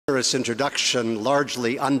generous introduction,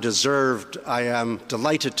 largely undeserved. I am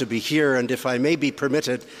delighted to be here, and if I may be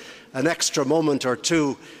permitted an extra moment or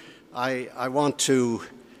two, I want to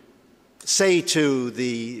say to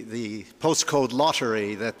the Postcode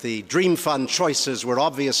Lottery that the Dream Fund choices were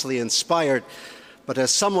obviously inspired, but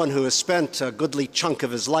as someone who has spent a goodly chunk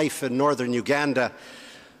of his life in northern Uganda,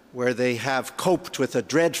 where they have coped with a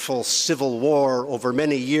dreadful civil war over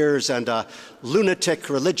many years and a lunatic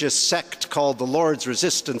religious sect called the Lord's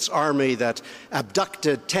Resistance Army that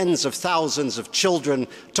abducted tens of thousands of children,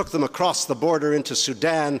 took them across the border into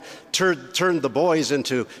Sudan, turned the boys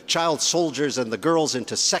into child soldiers and the girls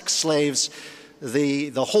into sex slaves.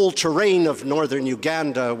 The whole terrain of northern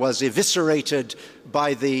Uganda was eviscerated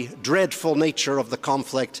by the dreadful nature of the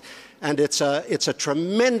conflict. And it's a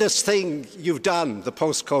tremendous thing you've done, the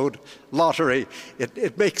Postcode Lottery.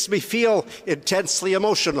 It makes me feel intensely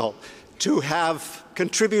emotional to have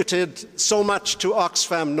contributed so much to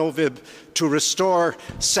Oxfam Novib to restore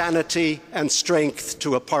sanity and strength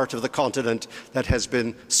to a part of the continent that has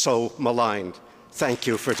been so maligned. Thank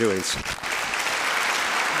you for doing so.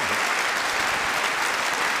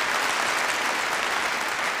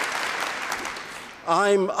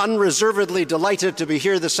 I'm unreservedly delighted to be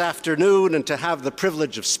here this afternoon and to have the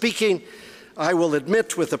privilege of speaking. I will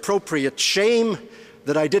admit with appropriate shame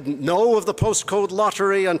that I didn't know of the Postcode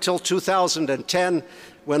Lottery until 2010,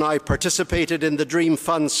 when I participated in the Dream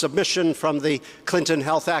Fund submission from the Clinton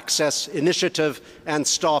Health Access Initiative and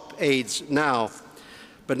Stop AIDS Now.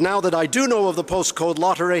 But now that I do know of the Postcode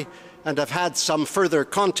Lottery and have had some further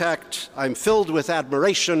contact, I'm filled with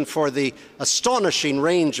admiration for the astonishing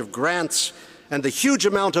range of grants and the huge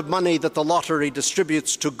amount of money that the lottery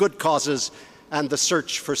distributes to good causes and the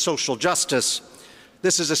search for social justice.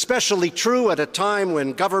 This is especially true at a time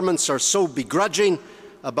when governments are so begrudging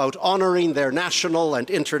about honoring their national and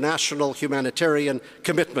international humanitarian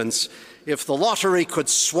commitments. If the lottery could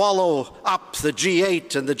swallow up the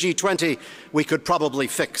G8 and the G20, we could probably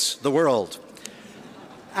fix the world.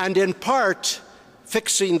 And in part,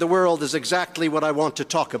 fixing the world is exactly what I want to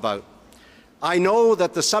talk about. I know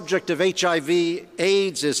that the subject of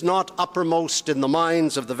HIV/AIDS is not uppermost in the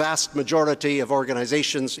minds of the vast majority of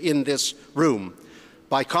organizations in this room.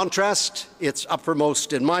 By contrast, it's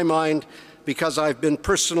uppermost in my mind because I've been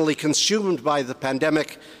personally consumed by the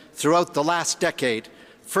pandemic throughout the last decade,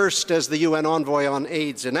 first as the UN envoy on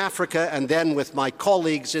AIDS in Africa, and then with my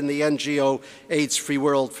colleagues in the NGO AIDS-Free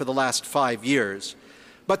World for the last 5 years.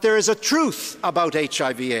 But there is a truth about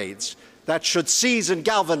HIV/AIDS that should seize and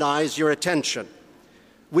galvanize your attention.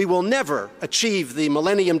 We will never achieve the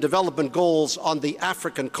Millennium Development Goals on the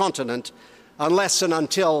African continent unless and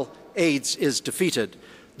until AIDS is defeated.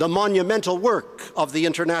 The monumental work of the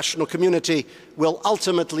international community will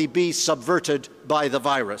ultimately be subverted by the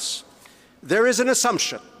virus. There is an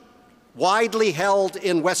assumption, widely held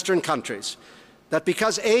in Western countries, that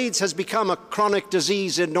because AIDS has become a chronic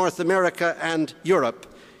disease in North America and Europe,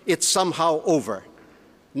 it's somehow over.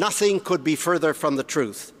 Nothing could be further from the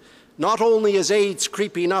truth. Not only is AIDS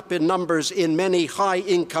creeping up in numbers in many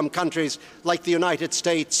high-income countries like the United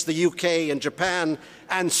States, the UK, and Japan,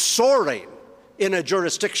 and soaring in a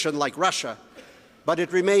jurisdiction like Russia, but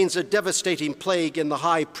it remains a devastating plague in the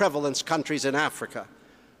high-prevalence countries in Africa.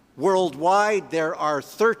 Worldwide, there are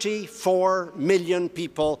 34 million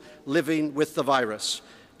people living with the virus.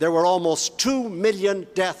 There were almost 2 million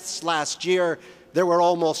deaths last year. There were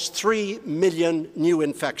almost 3 million new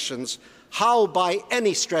infections. How, by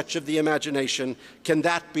any stretch of the imagination, can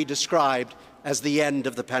that be described as the end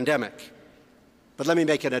of the pandemic? But let me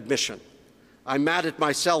make an admission. I'm mad at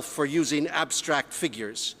myself for using abstract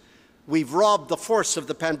figures. We've robbed the force of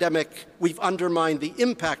the pandemic. We've undermined the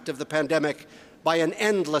impact of the pandemic by an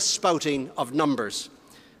endless spouting of numbers.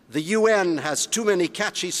 The UN has too many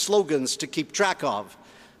catchy slogans to keep track of.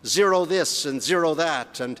 Zero this and zero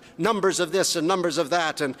that, and numbers of this and numbers of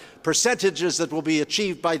that, and percentages that will be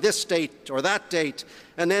achieved by this date or that date,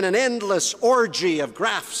 and then an endless orgy of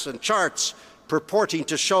graphs and charts purporting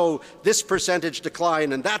to show this percentage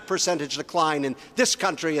decline and that percentage decline in this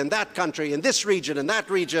country and that country, in this region and that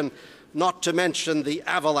region, not to mention the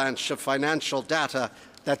avalanche of financial data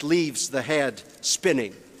that leaves the head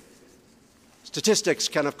spinning. Statistics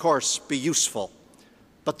can, of course, be useful.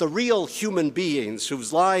 But the real human beings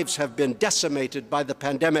whose lives have been decimated by the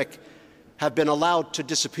pandemic have been allowed to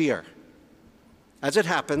disappear. As it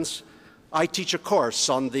happens, I teach a course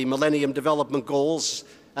on the Millennium Development Goals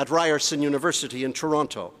at Ryerson University in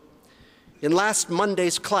Toronto. In last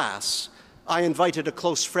Monday's class, I invited a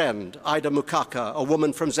close friend, Ida Mukaka, a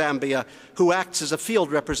woman from Zambia, who acts as a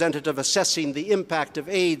field representative assessing the impact of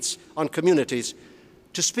AIDS on communities,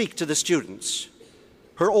 to speak to the students.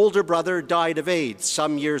 Her older brother died of AIDS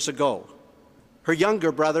some years ago. Her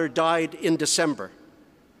younger brother died in December.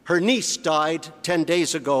 Her niece died 10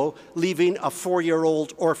 days ago, leaving a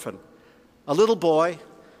 4-year-old orphan. A little boy,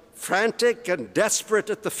 frantic and desperate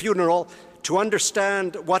at the funeral to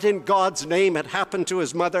understand what in God's name had happened to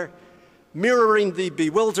his mother, mirroring the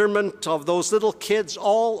bewilderment of those little kids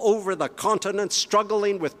all over the continent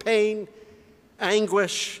struggling with pain,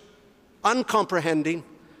 anguish, uncomprehending,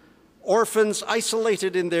 orphans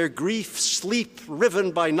isolated in their grief, sleep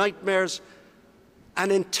riven by nightmares, an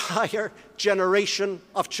entire generation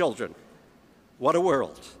of children. What a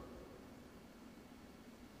world.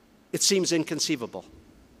 It seems inconceivable.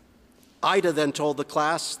 Ida then told the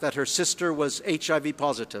class that her sister was HIV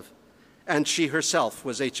positive, and she herself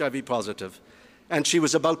was HIV positive, and she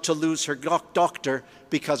was about to lose her doctor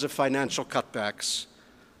because of financial cutbacks.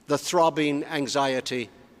 The throbbing anxiety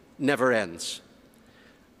never ends.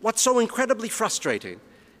 What's so incredibly frustrating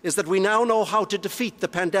is that we now know how to defeat the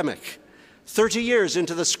pandemic. 30 years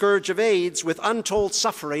into the scourge of AIDS, with untold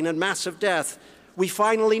suffering and massive death, we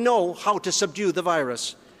finally know how to subdue the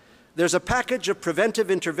virus. There's a package of preventive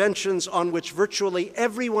interventions on which virtually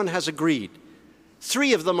everyone has agreed.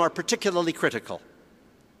 3 of them are particularly critical.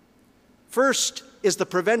 First is the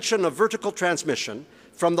prevention of vertical transmission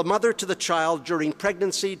from the mother to the child during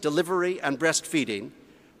pregnancy, delivery, and breastfeeding,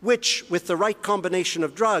 which, with the right combination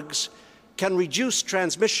of drugs, can reduce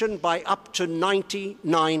transmission by up to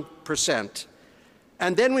 99%.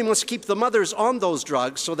 And then we must keep the mothers on those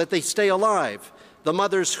drugs so that they stay alive, the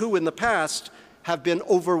mothers who, in the past, have been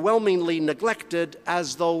overwhelmingly neglected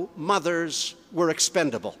as though mothers were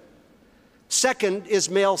expendable. Second is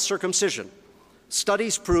male circumcision.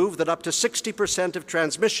 Studies prove that up to 60% of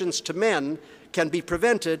transmissions to men can be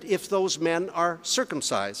prevented if those men are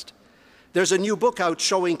circumcised. There's a new book out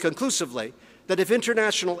showing conclusively that if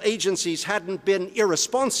international agencies hadn't been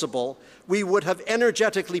irresponsible, we would have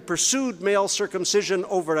energetically pursued male circumcision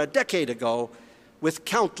over a decade ago, with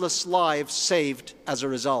countless lives saved as a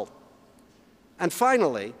result. And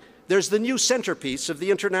finally, there's the new centerpiece of the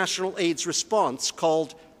international AIDS response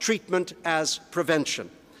called treatment as prevention.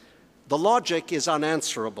 The logic is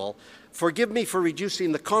unanswerable. Forgive me for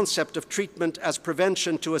reducing the concept of treatment as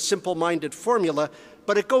prevention to a simple-minded formula,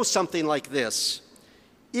 but it goes something like this.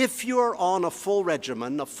 If you're on a full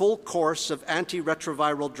regimen, a full course of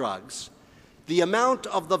antiretroviral drugs, the amount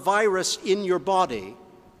of the virus in your body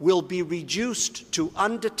will be reduced to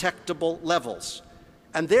undetectable levels,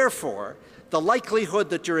 and therefore, the likelihood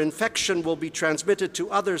that your infection will be transmitted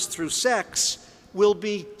to others through sex will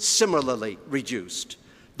be similarly reduced.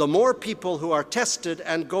 The more people who are tested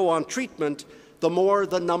and go on treatment, the more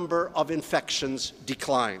the number of infections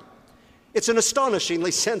decline. It's an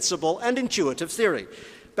astonishingly sensible and intuitive theory.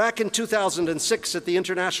 Back in 2006 at the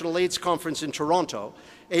International AIDS Conference in Toronto,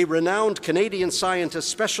 a renowned Canadian scientist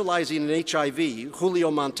specializing in HIV,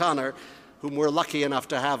 Julio Montaner, whom we're lucky enough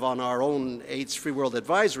to have on our own AIDS-Free World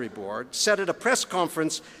Advisory Board, said at a press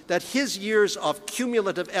conference that his years of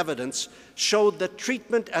cumulative evidence showed that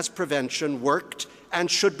treatment as prevention worked and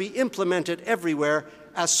should be implemented everywhere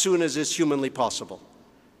as soon as is humanly possible.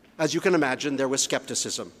 As you can imagine, there was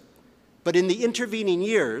skepticism. But in the intervening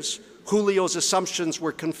years, Julio's assumptions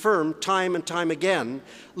were confirmed time and time again,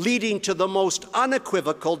 leading to the most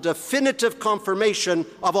unequivocal, definitive confirmation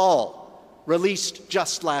of all, released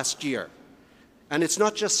just last year. And it's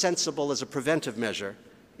not just sensible as a preventive measure,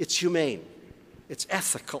 it's humane, it's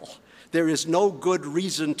ethical. There is no good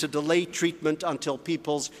reason to delay treatment until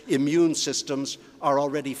people's immune systems are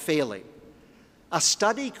already failing. A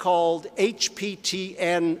study called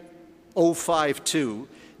HPTN 052,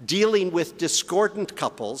 dealing with discordant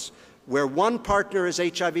couples where one partner is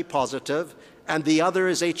HIV positive and the other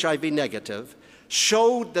is HIV negative,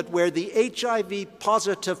 showed that where the HIV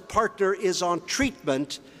positive partner is on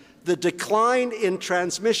treatment, the decline in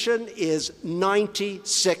transmission is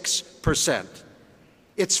 96%.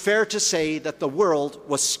 It's fair to say that the world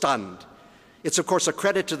was stunned. It's, of course, a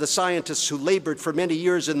credit to the scientists who labored for many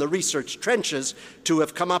years in the research trenches to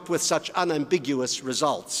have come up with such unambiguous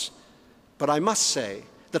results. But I must say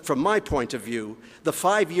that from my point of view, the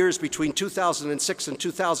 5 years between 2006 and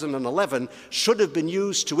 2011 should have been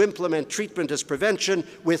used to implement treatment as prevention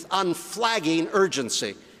with unflagging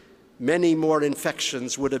urgency. Many more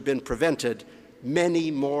infections would have been prevented. Many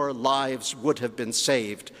more lives would have been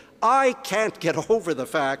saved. I can't get over the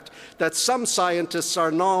fact that some scientists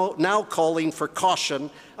are now calling for caution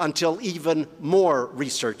until even more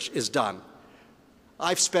research is done.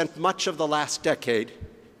 I've spent much of the last decade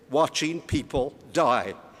watching people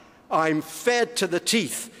die. I'm fed to the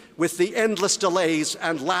teeth with the endless delays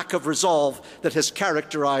and lack of resolve that has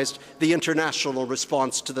characterized the international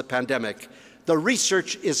response to the pandemic. The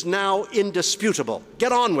research is now indisputable.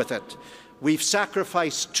 Get on with it. We've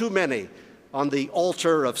sacrificed too many on the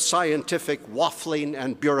altar of scientific waffling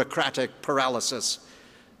and bureaucratic paralysis.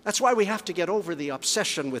 That's why we have to get over the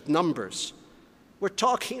obsession with numbers. We're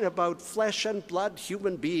talking about flesh and blood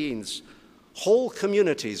human beings, whole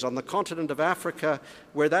communities on the continent of Africa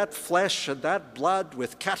where that flesh and that blood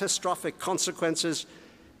with catastrophic consequences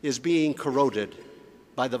is being corroded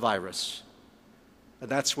by the virus. And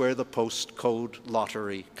that's where the postcode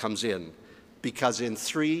lottery comes in, because in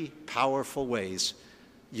three powerful ways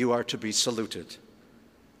you are to be saluted.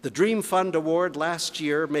 The Dream Fund Award last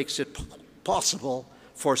year makes it possible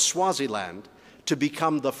for Swaziland to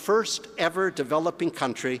become the first ever developing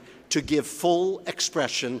country to give full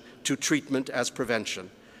expression to treatment as prevention.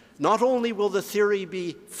 Not only will the theory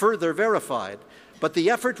be further verified, but the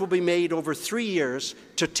effort will be made over 3 years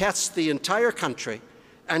to test the entire country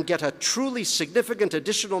and get a truly significant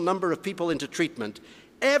additional number of people into treatment.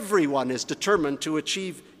 Everyone is determined to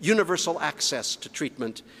achieve universal access to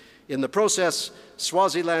treatment. In the process,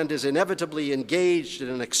 Swaziland is inevitably engaged in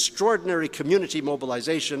an extraordinary community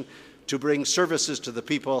mobilization to bring services to the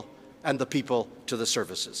people and the people to the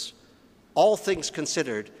services. All things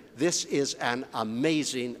considered, this is an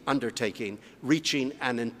amazing undertaking reaching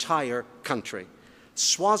an entire country.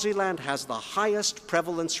 Swaziland has the highest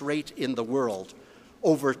prevalence rate in the world.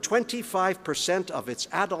 Over 25% of its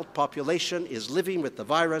adult population is living with the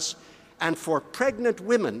virus, and for pregnant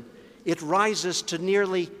women, it rises to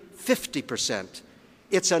nearly 50%.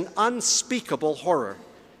 It's an unspeakable horror.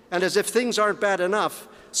 And as if things aren't bad enough,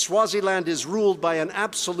 Swaziland is ruled by an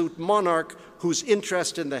absolute monarch whose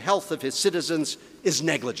interest in the health of his citizens is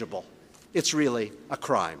negligible. It's really a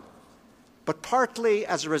crime. But partly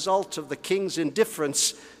as a result of the king's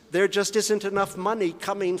indifference, there just isn't enough money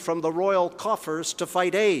coming from the royal coffers to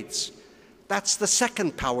fight AIDS. That's the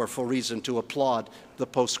second powerful reason to applaud the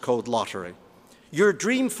postcode lottery. Your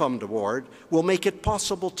Dream Fund Award will make it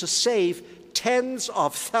possible to save tens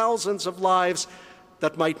of thousands of lives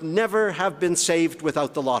that might never have been saved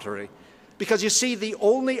without the lottery. Because you see, the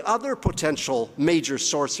only other potential major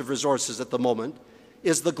source of resources at the moment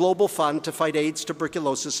is the Global Fund to fight AIDS,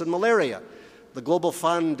 tuberculosis, and malaria. The Global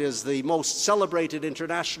Fund is the most celebrated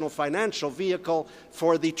international financial vehicle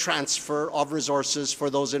for the transfer of resources for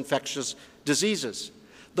those infectious diseases.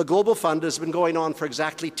 The Global Fund has been going on for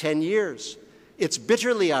exactly 10 years. It's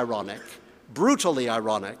bitterly ironic, brutally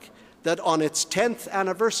ironic, that on its 10th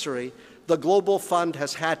anniversary, the Global Fund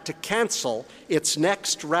has had to cancel its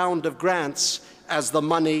next round of grants as the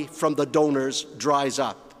money from the donors dries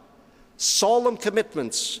up. Solemn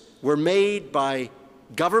commitments were made by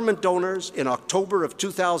government donors in October of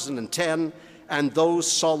 2010, and those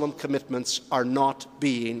solemn commitments are not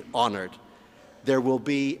being honored. There will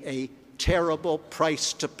be a terrible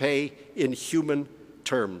price to pay in human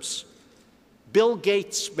terms. Bill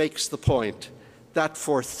Gates makes the point that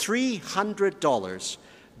for $300,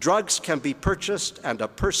 drugs can be purchased and a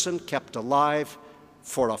person kept alive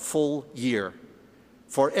for a full year.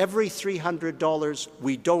 For every $300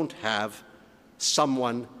 we don't have,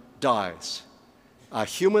 someone dies. A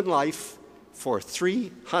human life for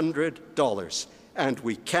 $300, and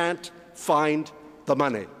we can't find the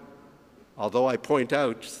money. Although I point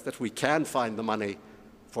out that we can find the money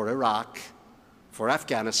for Iraq, for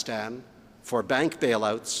Afghanistan, for bank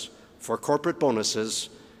bailouts, for corporate bonuses,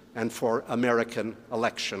 and for American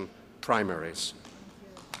election primaries.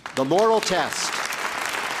 The moral test.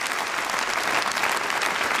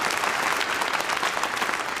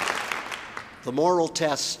 The moral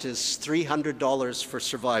test is $300 for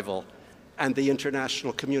survival, and the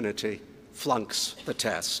international community flunks the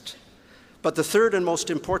test. But the third and most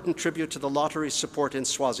important tribute to the lottery's support in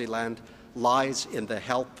Swaziland lies in the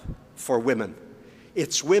help for women.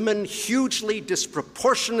 It's women hugely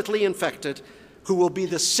disproportionately infected who will be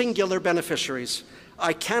the singular beneficiaries.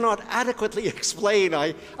 I cannot adequately explain,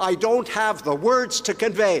 I don't have the words to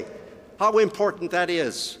convey how important that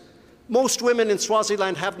is. Most women in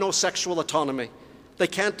Swaziland have no sexual autonomy. They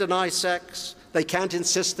can't deny sex. They can't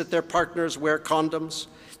insist that their partners wear condoms.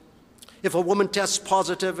 If a woman tests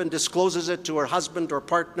positive and discloses it to her husband or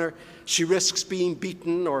partner, she risks being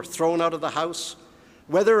beaten or thrown out of the house.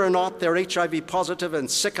 Whether or not they're HIV positive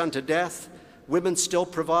and sick unto death, women still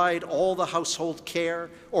provide all the household care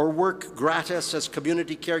or work gratis as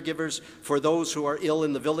community caregivers for those who are ill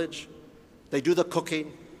in the village. They do the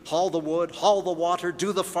cooking, haul the wood, haul the water,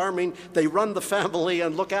 do the farming. They run the family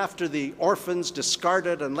and look after the orphans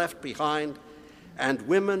discarded and left behind. and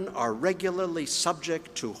women are regularly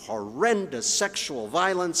subject to horrendous sexual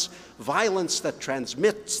violence, violence that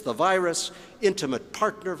transmits the virus, intimate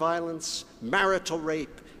partner violence, marital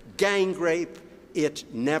rape, gang rape. It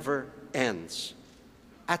never ends.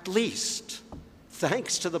 At least,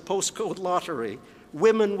 thanks to the Postcode Lottery,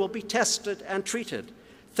 women will be tested and treated.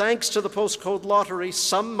 Thanks to the Postcode Lottery,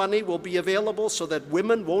 some money will be available so that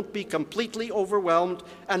women won't be completely overwhelmed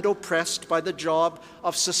and oppressed by the job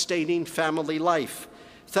of sustaining family life.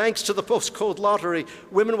 Thanks to the Postcode Lottery,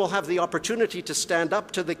 women will have the opportunity to stand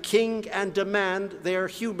up to the king and demand their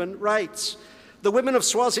human rights. The women of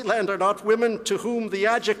Swaziland are not women to whom the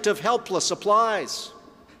adjective helpless applies.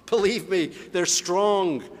 Believe me, they're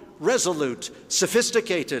strong, resolute,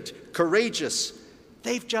 sophisticated, courageous.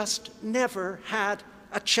 They've just never had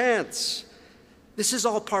a chance. This is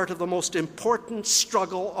all part of the most important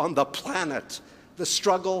struggle on the planet, the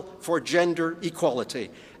struggle for gender equality.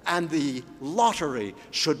 And the lottery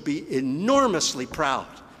should be enormously proud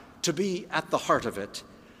to be at the heart of it.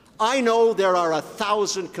 I know there are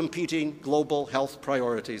 1,000 competing global health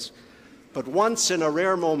priorities, but once in a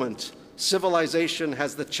rare moment, civilization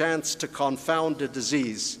has the chance to confound a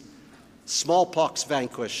disease. Smallpox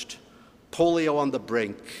vanquished, polio on the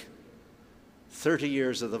brink. 30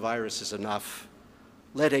 years of the virus is enough.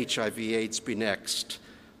 Let HIV/AIDS be next.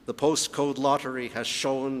 The Postcode Lottery has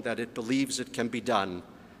shown that it believes it can be done.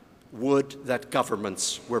 Would that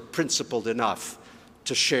governments were principled enough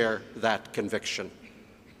to share that conviction.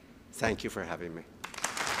 Thank you for having me.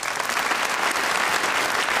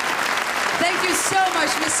 Thank you so much,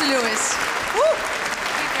 Mr. Lewis. Woo!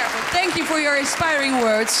 Be careful. Thank you for your inspiring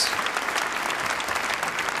words.